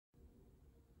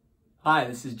Hi,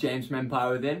 this is James from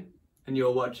Empire Within, and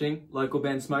you're watching local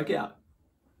band Smokeout.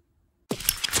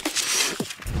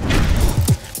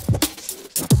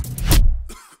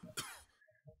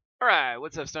 Alright,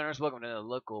 what's up, stoners? Welcome to the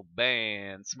local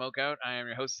band Smokeout. I am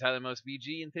your host, Tyler Most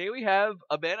BG, and today we have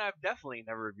a band I've definitely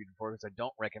never reviewed before because I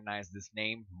don't recognize this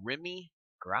name, Rimmy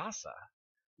Grasa.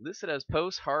 Listed as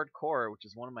post-hardcore, which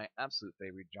is one of my absolute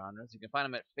favorite genres. You can find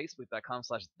them at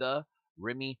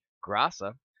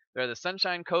facebook.com/TheRimmyGrasa. They're the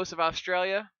Sunshine Coast of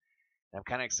Australia. And I'm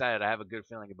kind of excited. I have a good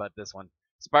feeling about this one.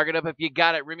 Spark it up if you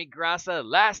got it. Rimmy Grasa,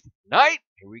 Last Night.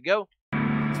 Here we go. All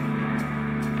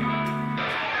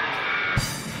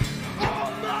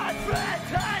my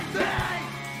friends hate me.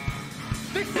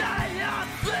 They say I'm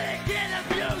slick and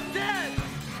abusive.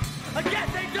 I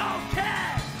guess they don't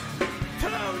care.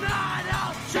 Tonight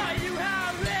I'll show you how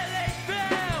I really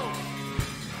feel.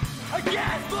 I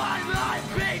guess my life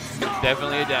being stolen. It's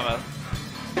definitely a demo.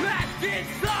 Wrapped in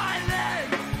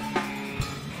silence.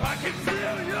 I can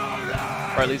feel your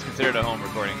eyes. Or at least considered a home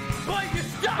recording. But you're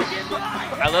stuck in my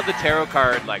I love the tarot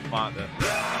card like font or image.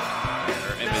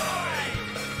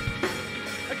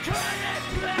 I couldn't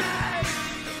play.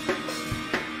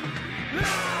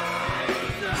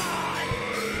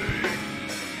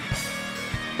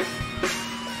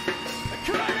 I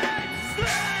couldn't sleep.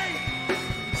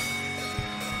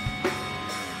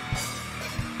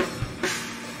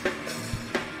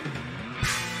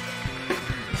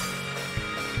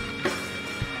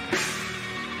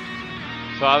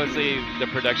 So obviously the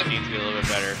production needs to be a little bit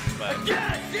better, but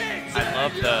I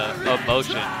love the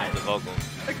emotion of the vocals.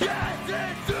 I guess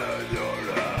it's in your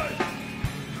head.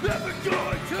 Never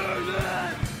going to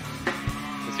live.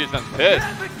 This dude sounds pissed.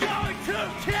 Never going to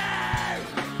care.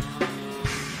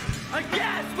 I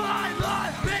guess my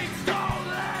life being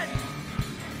stolen.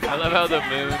 I love how the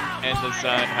moon and the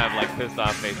sun have like pissed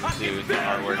off faces too in the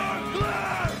artwork.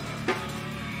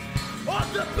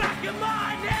 On the back of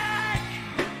my neck.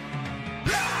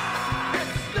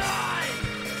 Last night.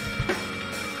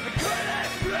 I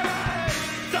couldn't breathe.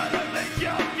 Suddenly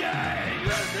joking.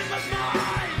 Losing my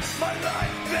mind. My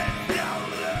life been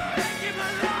stolen. Taking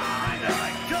my life. And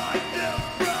I can't feel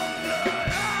frozen.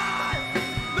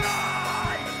 Last night.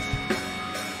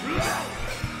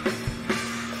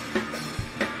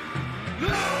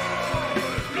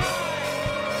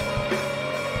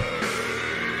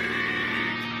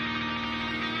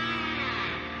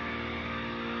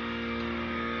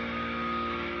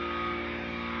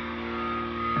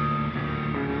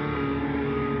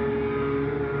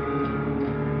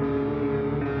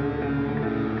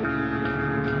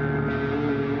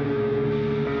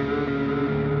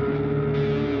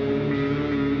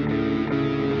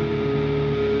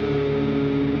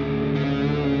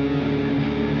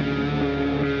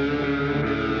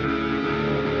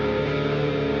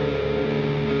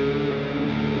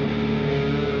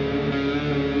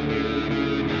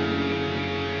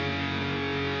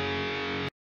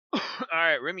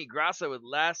 Alright, Rimmy Grasa with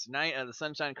Last Night on the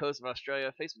Sunshine Coast of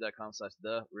Australia,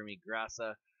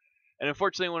 facebook.com/TheRimmyGrasa. And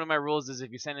unfortunately, one of my rules is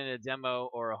if you send in a demo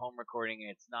or a home recording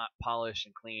and it's not polished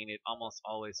and clean, it almost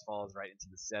always falls right into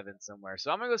the 7 somewhere.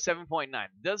 So I'm going to go 7.9.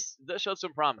 Does show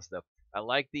some promise, though. I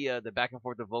like the back and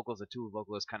forth of vocals, the two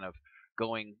vocalists kind of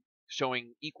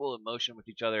showing equal emotion with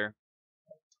each other.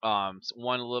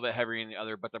 One a little bit heavier than the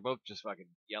other, but they're both just fucking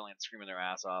yelling and screaming their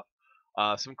ass off.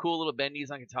 Some cool little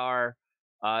bendies on guitar.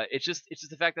 It's just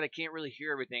the fact that I can't really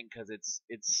hear everything because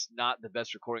it's not the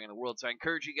best recording in the world. So I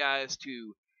encourage you guys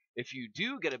to, if you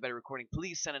do get a better recording,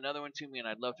 please send another one to me, and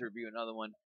I'd love to review another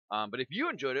one. But if you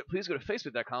enjoyed it, please go to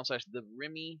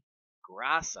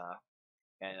facebook.com/TheRimmyGrasa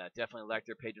and definitely like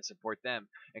their page and support them.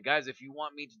 And guys, if you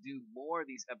want me to do more of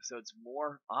these episodes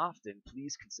more often,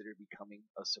 please consider becoming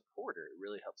a supporter. It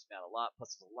really helps me out a lot.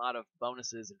 Plus, there's a lot of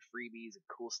bonuses and freebies and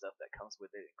cool stuff that comes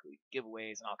with it, including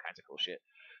giveaways and all kinds of cool shit.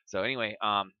 So anyway,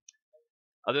 other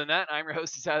than that, I'm your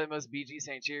host, Tyler Most BG,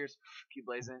 saying cheers, keep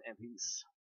blazing, and peace.